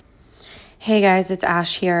Hey guys, it's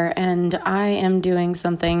Ash here, and I am doing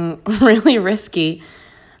something really risky.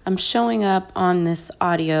 I'm showing up on this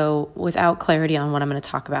audio without clarity on what I'm going to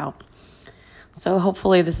talk about. So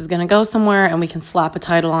hopefully this is going to go somewhere and we can slap a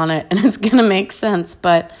title on it and it's going to make sense.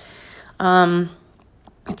 But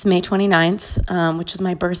it's May 29th, which is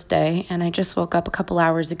my birthday, and I just woke up a couple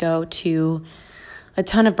hours ago to a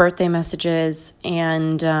ton of birthday messages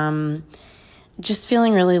and just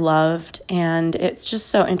feeling really loved. And it's just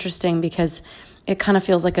so interesting because it kind of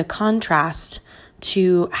feels like a contrast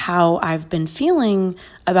to how I've been feeling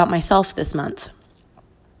about myself this month.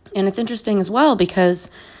 And it's interesting as well because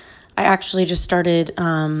I actually just started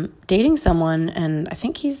dating someone, and I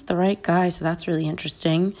think he's the right guy, so that's really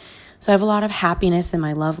interesting. So I have a lot of happiness in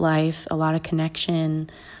my love life, a lot of connection,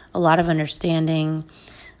 a lot of understanding,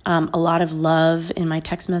 a lot of love in my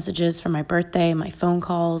text messages for my birthday, my phone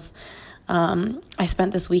calls. I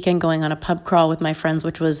spent this weekend going on a pub crawl with my friends,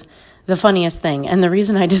 which was the funniest thing. And the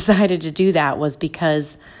reason I decided to do that was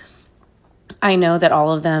because I know that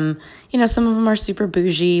all of them, some of them are super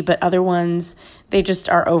bougie, but other ones, they just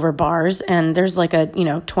are over bars. And there's like a,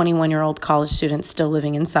 21-year-old college student still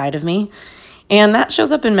living inside of me. And that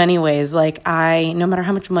shows up in many ways. Like no matter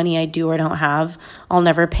how much money I do or don't have, I'll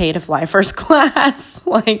never pay to fly first class.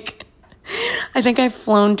 I think I've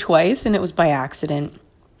flown twice and it was by accident.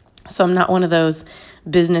 So I'm not one of those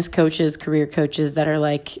business coaches, career coaches that are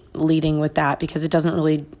like leading with that because it doesn't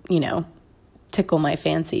really, tickle my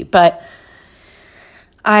fancy. But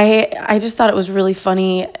I just thought it was really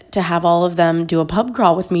funny to have all of them do a pub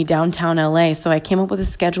crawl with me downtown LA. So I came up with a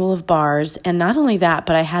schedule of bars. And not only that,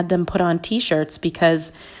 but I had them put on t-shirts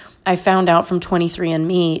because I found out from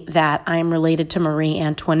 23andMe that I'm related to Marie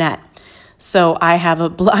Antoinette. So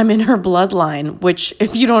I'm in her bloodline, which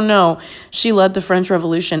if you don't know, she led the French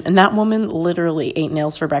Revolution, and that woman literally ate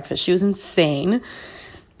nails for breakfast. She was insane.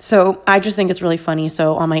 So I just think it's really funny.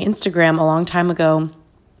 So on my Instagram a long time ago,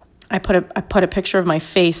 I put a picture of my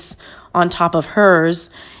face on top of hers,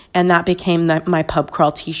 and that became my pub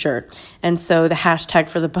crawl t-shirt. And so the hashtag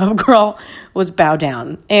for the pub crawl was bow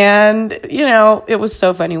down. And, it was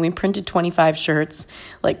so funny. We printed 25 shirts,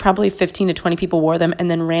 like probably 15 to 20 people wore them.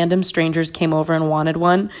 And then random strangers came over and wanted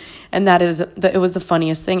one. And it was the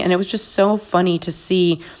funniest thing. And it was just so funny to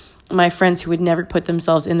see my friends who would never put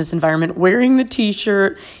themselves in this environment wearing the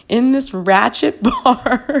t-shirt in this ratchet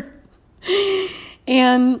bar.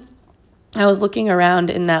 And I was looking around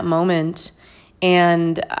in that moment,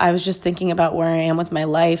 and I was just thinking about where I am with my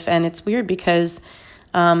life. And it's weird because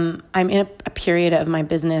I'm in a period of my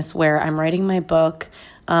business where I'm writing my book.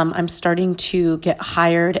 I'm starting to get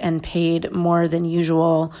hired and paid more than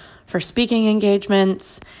usual for speaking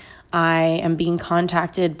engagements. I am being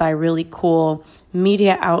contacted by really cool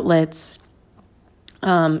media outlets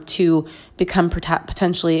to become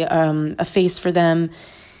potentially a face for them.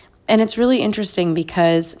 And it's really interesting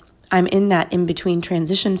because I'm in that in-between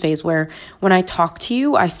transition phase where when I talk to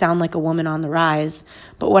you, I sound like a woman on the rise.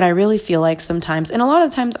 But what I really feel like sometimes, and a lot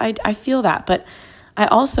of times I feel that, but I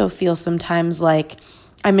also feel sometimes like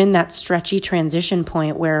I'm in that stretchy transition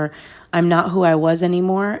point where I'm not who I was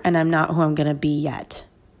anymore and I'm not who I'm going to be yet.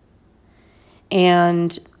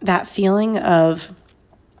 And that feeling of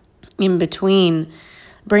in between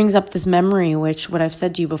brings up this memory, which what I've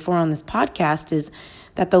said to you before on this podcast is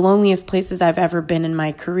that the loneliest places I've ever been in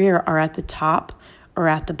my career are at the top or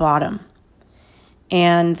at the bottom.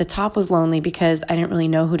 And the top was lonely because I didn't really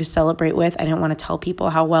know who to celebrate with. I didn't want to tell people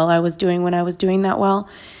how well I was doing when I was doing that well.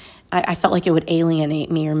 I felt like it would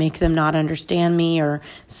alienate me or make them not understand me or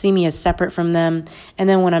see me as separate from them. And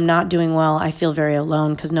then when I'm not doing well, I feel very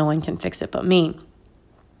alone because no one can fix it but me.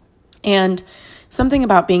 And something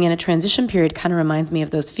about being in a transition period kind of reminds me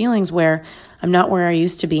of those feelings where I'm not where I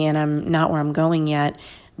used to be and I'm not where I'm going yet,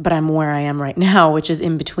 but I'm where I am right now, which is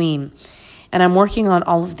in between. And I'm working on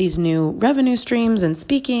all of these new revenue streams and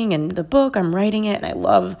speaking and the book, I'm writing it. And I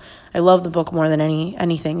love the book more than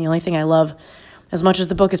anything. The only thing I love as much as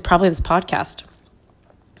the book is probably this podcast.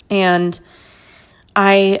 And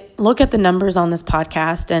I look at the numbers on this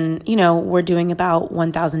podcast and, we're doing about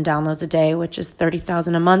 1,000 downloads a day, which is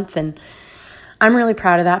 30,000 a month. And I'm really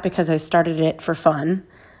proud of that because I started it for fun.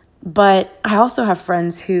 But I also have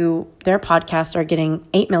friends who their podcasts are getting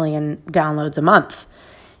 8 million downloads a month.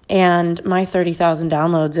 And my 30,000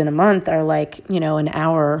 downloads in a month are like, an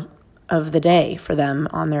hour of the day for them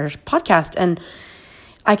on their podcast. And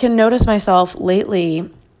I can notice myself lately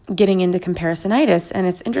getting into comparisonitis. And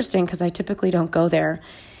it's interesting because I typically don't go there.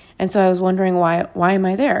 And so I was wondering why am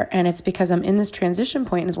I there? And it's because I'm in this transition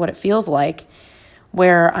point is what it feels like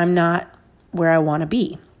where I'm not where I want to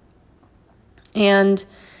be. And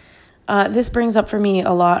This brings up for me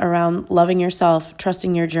a lot around loving yourself,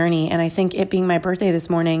 trusting your journey. And I think it being my birthday this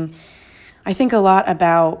morning, I think a lot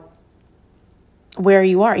about where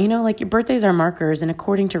you are. Like your birthdays are markers, and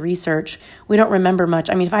according to research, we don't remember much.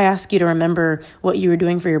 I mean, if I ask you to remember what you were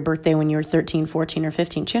doing for your birthday when you were 13, 14, or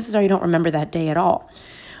 15, chances are you don't remember that day at all.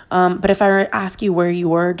 But if I ask you where you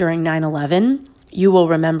were during 9/11, you will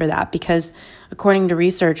remember that, because according to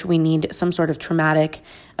research, we need some sort of traumatic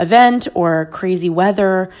event or crazy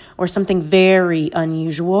weather or something very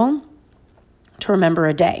unusual to remember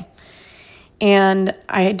a day. And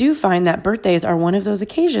I do find that birthdays are one of those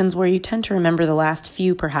occasions where you tend to remember the last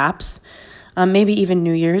few, perhaps. Maybe even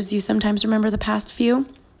New Year's, you sometimes remember the past few.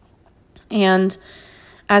 And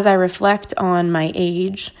as I reflect on my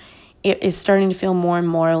age, it is starting to feel more and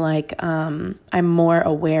more like I'm more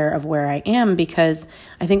aware of where I am, because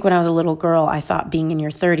I think when I was a little girl, I thought being in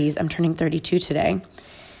your 30s, I'm turning 32 today.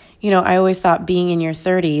 I always thought being in your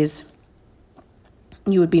 30s,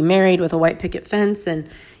 you would be married with a white picket fence, and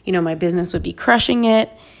my business would be crushing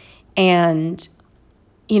it. And,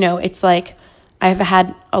 it's like I've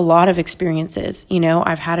had a lot of experiences.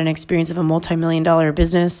 I've had an experience of a multi-million-dollar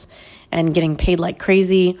business and getting paid like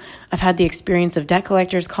crazy. I've had the experience of debt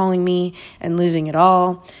collectors calling me and losing it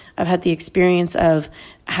all. I've had the experience of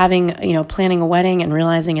having, planning a wedding and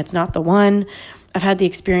realizing it's not the one. I've had the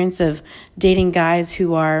experience of dating guys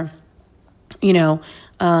who are,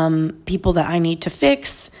 people that I need to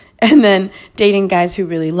fix, and then dating guys who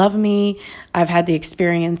really love me. I've had the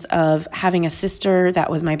experience of having a sister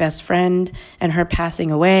that was my best friend and her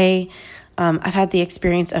passing away. I've had the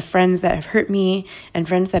experience of friends that have hurt me and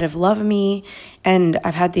friends that have loved me. And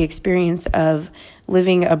I've had the experience of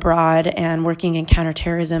living abroad and working in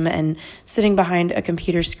counterterrorism and sitting behind a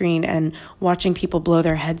computer screen and watching people blow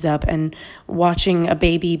their heads up and watching a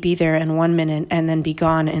baby be there in 1 minute and then be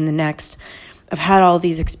gone in the next. I've had all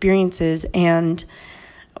these experiences, and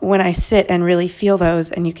when I sit and really feel those,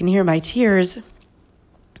 and you can hear my tears,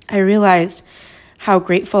 I realized how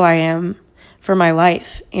grateful I am for my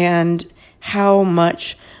life and how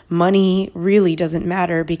much money really doesn't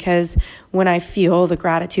matter, because when I feel the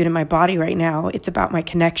gratitude in my body right now, it's about my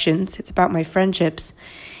connections, it's about my friendships,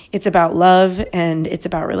 it's about love, and it's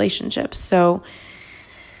about relationships. So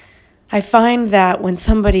I find that when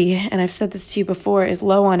somebody, and I've said this to you before, is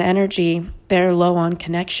low on energy, they're low on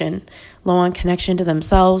connection to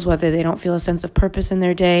themselves, whether they don't feel a sense of purpose in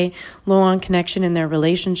their day, low on connection in their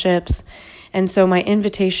relationships. And so my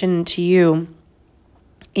invitation to you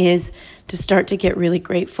is to start to get really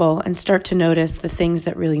grateful and start to notice the things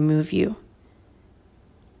that really move you.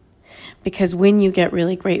 Because when you get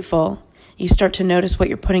really grateful, you start to notice what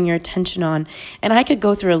you're putting your attention on. And I could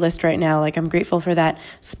go through a list right now, like I'm grateful for that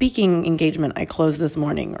speaking engagement I closed this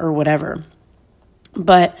morning or whatever.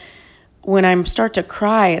 But when I start to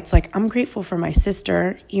cry, it's like I'm grateful for my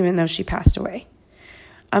sister, even though she passed away.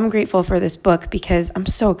 I'm grateful for this book because I'm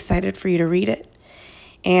so excited for you to read it.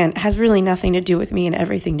 And it has really nothing to do with me and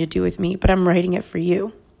everything to do with me, but I'm writing it for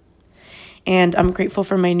you. And I'm grateful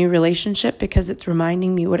for my new relationship because it's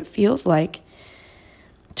reminding me what it feels like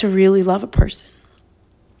to really love a person.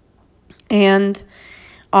 And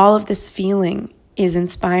all of this feeling is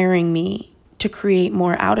inspiring me to create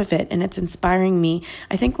more out of it. And it's inspiring me.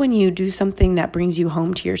 I think when you do something that brings you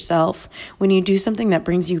home to yourself, when you do something that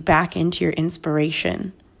brings you back into your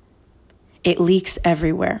inspiration, it leaks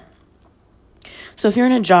everywhere. So if you're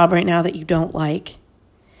in a job right now that you don't like,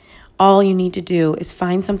 all you need to do is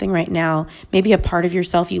find something right now, maybe a part of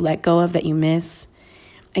yourself you let go of that you miss,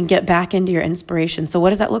 and get back into your inspiration. So what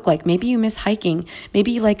does that look like? Maybe you miss hiking.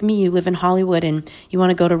 Maybe like me, you live in Hollywood and you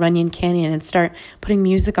want to go to Runyon Canyon and start putting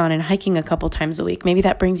music on and hiking a couple times a week. Maybe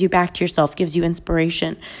that brings you back to yourself, gives you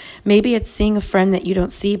inspiration. Maybe it's seeing a friend that you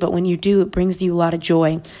don't see, but when you do, it brings you a lot of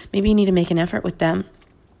joy. Maybe you need to make an effort with them.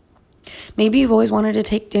 Maybe you've always wanted to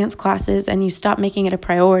take dance classes and you stop making it a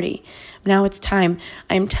priority. Now it's time.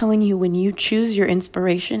 I'm telling you, when you choose your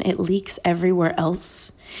inspiration, it leaks everywhere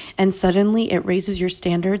else. And suddenly it raises your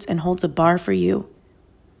standards and holds a bar for you.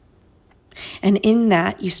 And in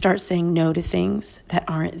that, you start saying no to things that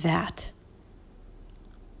aren't that.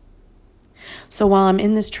 So while I'm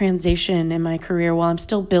in this transition in my career, while I'm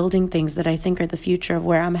still building things that I think are the future of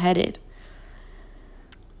where I'm headed,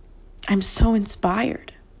 I'm so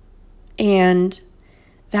inspired. And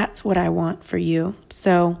that's what I want for you.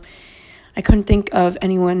 So I couldn't think of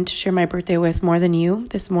anyone to share my birthday with more than you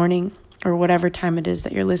this morning, or whatever time it is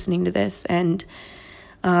that you're listening to this. And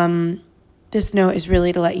this note is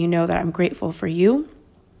really to let you know that I'm grateful for you.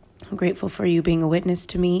 I'm grateful for you being a witness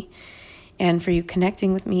to me, and for you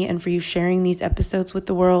connecting with me, and for you sharing these episodes with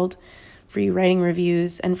the world, for you writing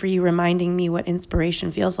reviews, and for you reminding me what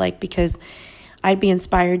inspiration feels like, because I'd be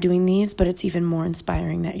inspired doing these, but it's even more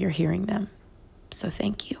inspiring that you're hearing them. So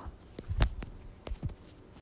thank you.